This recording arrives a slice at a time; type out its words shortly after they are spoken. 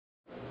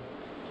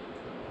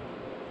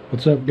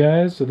What's up,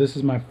 guys? So this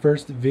is my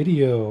first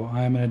video.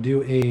 I'm going to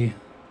do a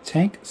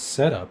tank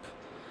setup.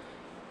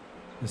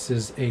 This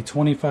is a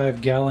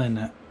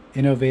 25-gallon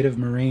innovative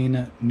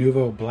Marine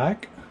Nuvo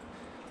Black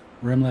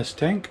rimless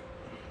tank.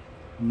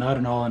 Not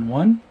an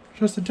all-in-one,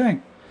 just a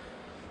tank.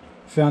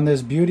 Found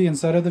this beauty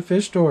inside of the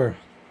fish store,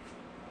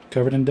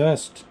 covered in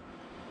dust.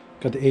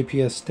 Got the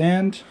APS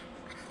stand.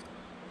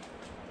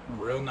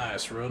 Real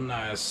nice, real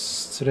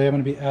nice. Today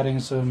I'm going to be adding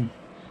some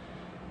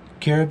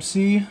Carib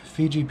Sea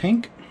Fiji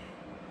Pink.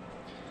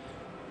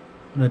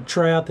 I'm going to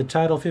try out the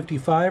Tidal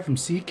 55 from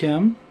Sea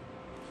Chem.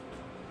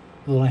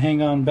 A little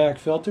hang-on back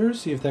filter,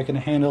 see if that can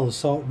handle the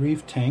salt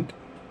reef tank.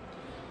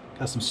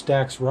 Got some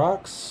Stacks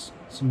rocks,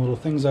 some little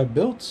things I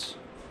built,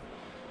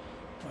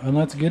 and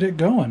let's get it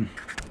going.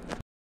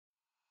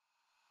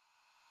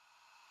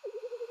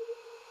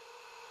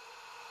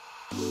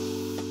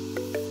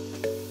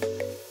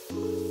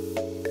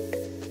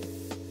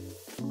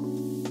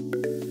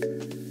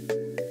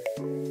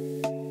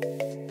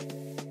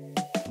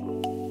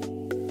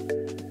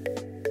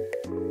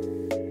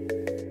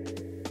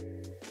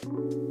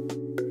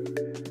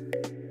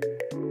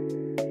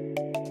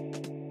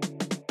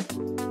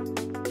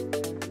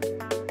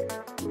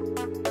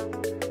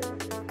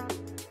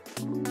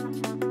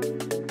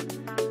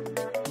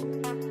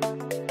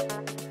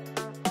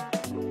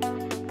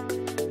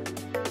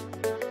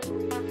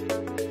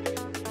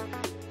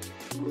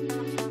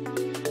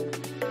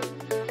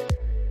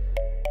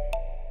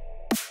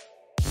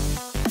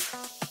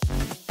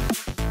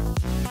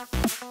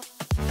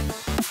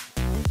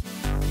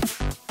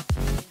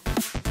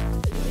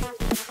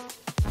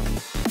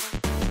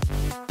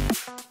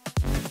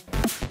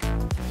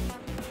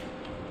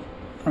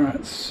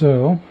 Alright,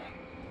 so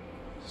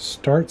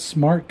Start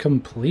Smart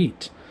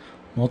Complete,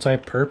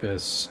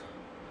 multi-purpose,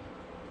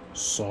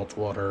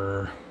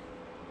 saltwater.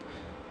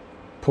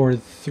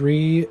 Poured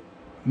 3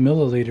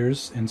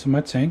 milliliters into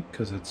my tank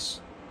because it's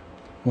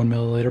 1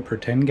 milliliter per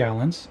 10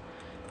 gallons,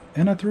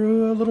 and I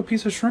threw a little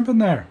piece of shrimp in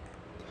there.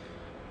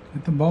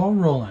 Get the ball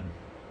rolling.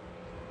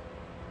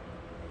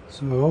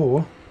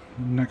 So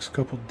the next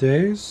couple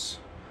days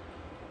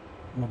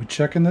we'll be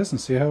checking this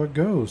and see how it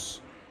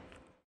goes.